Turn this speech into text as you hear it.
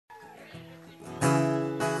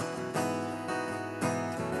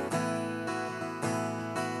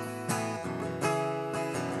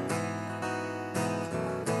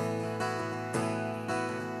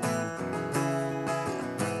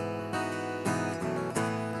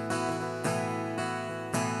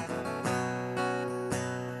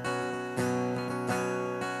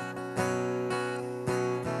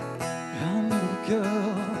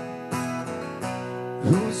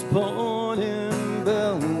born in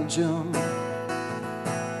Belgium.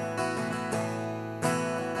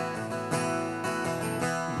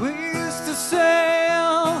 We used to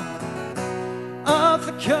sail off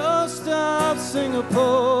the coast of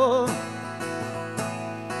Singapore.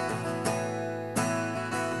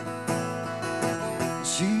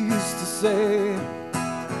 She used to say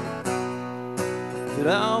that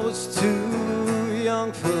I was too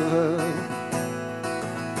young for her.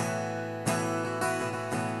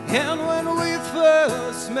 And when we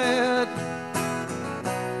first met,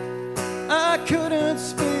 I couldn't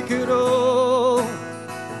speak at all.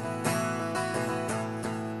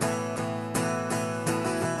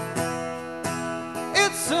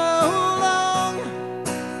 It's so long,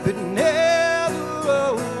 but never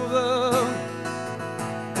over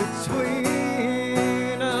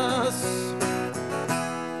between us.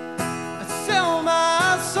 I sell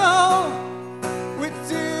my soul with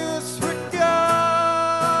disregard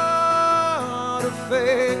of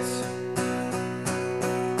fate.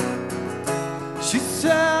 She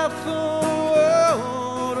set the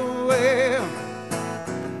world away.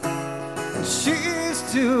 She's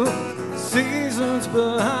 2 seasons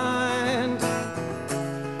behind.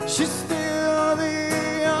 She's still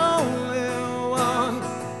the only one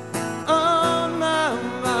on my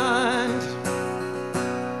mind.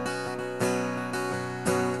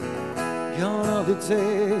 Gone are the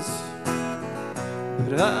days,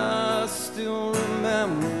 but I still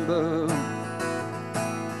remember.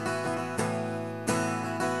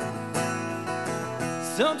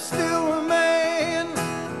 Some still remain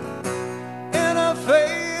in a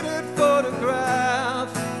faded photograph.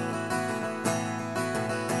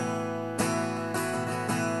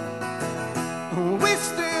 We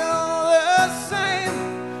still the same,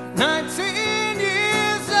 19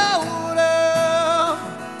 years older.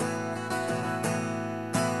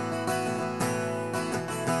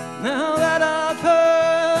 Now that I've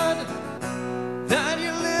heard that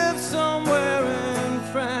you live somewhere in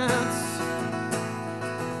France,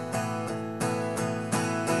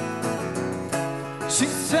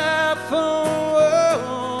 she's half a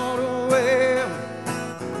world away.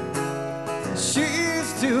 She's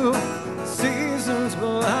 2 seasons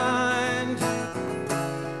behind.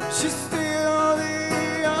 She's still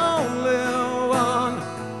the only one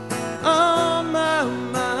on my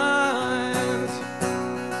mind.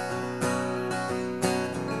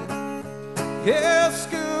 Yeah,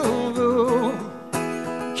 Scooby,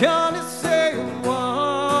 can you say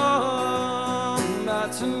one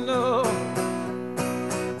not to know?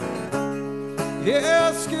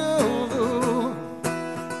 Yeah, Scooby,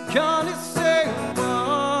 can you say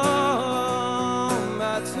one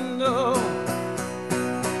not to know?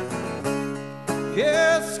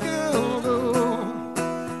 Yeah, Scooby,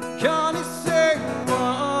 can you say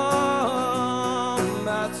one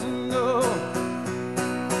not to know?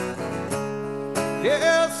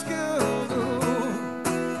 Yeah, Scooby,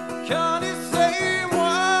 can you say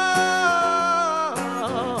one?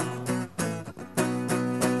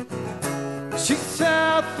 She's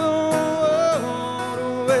half the world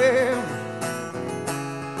away.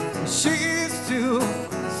 She's 2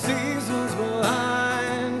 seasons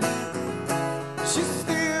behind. She's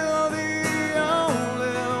still the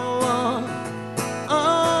only one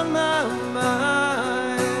on my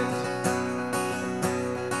mind.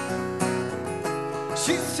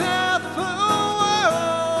 She's half the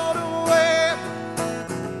world away.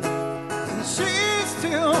 She's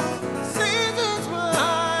 2 seasons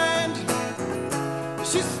behind.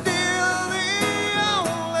 She's still the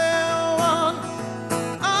only one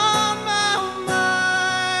on my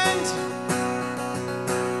mind.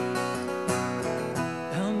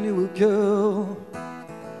 I knew a girl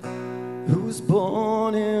who was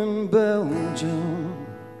born in Belgium.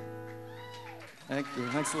 Thank you.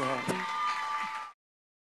 Thanks a lot.